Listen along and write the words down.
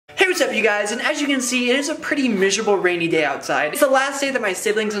What's up, you guys? And as you can see, it is a pretty miserable rainy day outside. It's the last day that my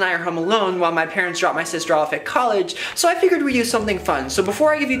siblings and I are home alone while my parents drop my sister off at college, so I figured we'd do something fun. So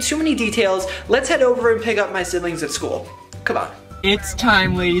before I give you too many details, let's head over and pick up my siblings at school. Come on. It's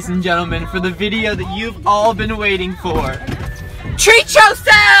time, ladies and gentlemen, for the video that you've all been waiting for. Treat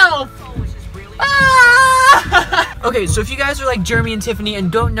yourself! Ah! Okay, so if you guys are like Jeremy and Tiffany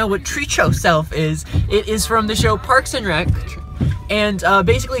and don't know what Treat Yourself is, it is from the show Parks and Rec. And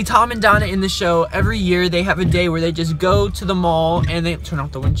basically Tom and Donna in the show, every year they have a day where they just go to the mall and they turn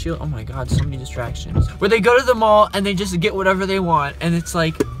off the windshield. Oh my god, so many distractions. Where they go to the mall and they just get whatever they want, and it's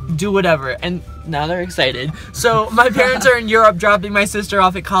like, do whatever. And now they're excited. So my parents are in Europe dropping my sister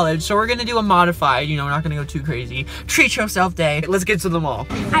off at college, so we're gonna do a modified, you know, we're not gonna go too crazy, Treat Yourself day. Let's get to the mall.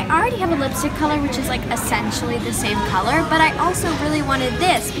 I already have a lipstick color which is like essentially the same color, but I also really wanted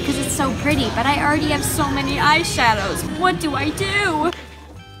this because it's so pretty, but I already have so many eyeshadows. What do I do?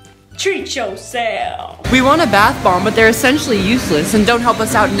 Treat yourself. We want a bath bomb, but they're essentially useless and don't help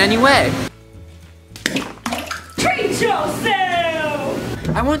us out in any way. Treat yourself.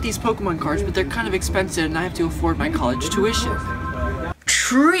 I want these Pokemon cards, but they're kind of expensive and I have to afford my college tuition.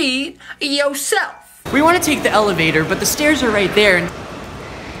 Treat yourself. We want to take the elevator, but the stairs are right there and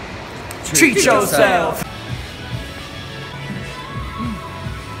treat yourself.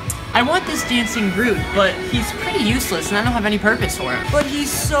 I want this dancing Groot, but he's pretty useless and I don't have any purpose for him. But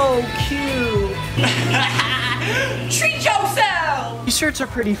he's so cute. Treat yourself. These shirts are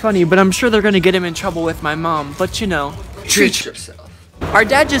pretty funny, but I'm sure they're gonna get him in trouble with my mom, but you know. Treat yourself. Our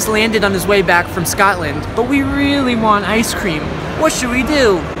dad just landed on his way back from Scotland, but we really want ice cream. What should we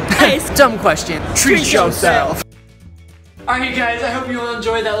do? Dumb question. Treat yourself. Alright guys, I hope you all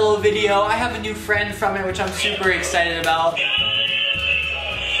enjoyed that little video. I have a new friend from it, which I'm super excited about.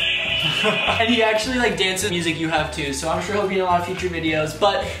 And he actually like dances music you have too, so I'm sure he'll be in a lot of future videos.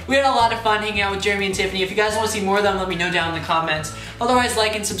 But we had a lot of fun hanging out with Jeremy and Tiffany. If you guys want to see more of them, let me know down in the comments. Otherwise,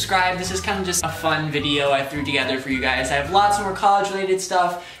 like and subscribe. This is kind of just a fun video I threw together for you guys. I have lots more college related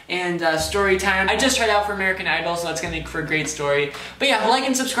stuff and story time. I just tried out for American Idol, so that's gonna make for a great story. But yeah, like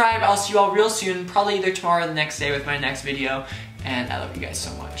and subscribe. I'll see you all real soon, probably either tomorrow or the next day with my next video. And I love you guys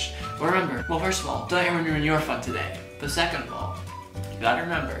so much. But remember, well, first of all, don't ever ruin your fun today. But second of all, you gotta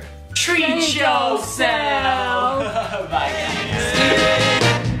remember, treat yourself! Bye, guys.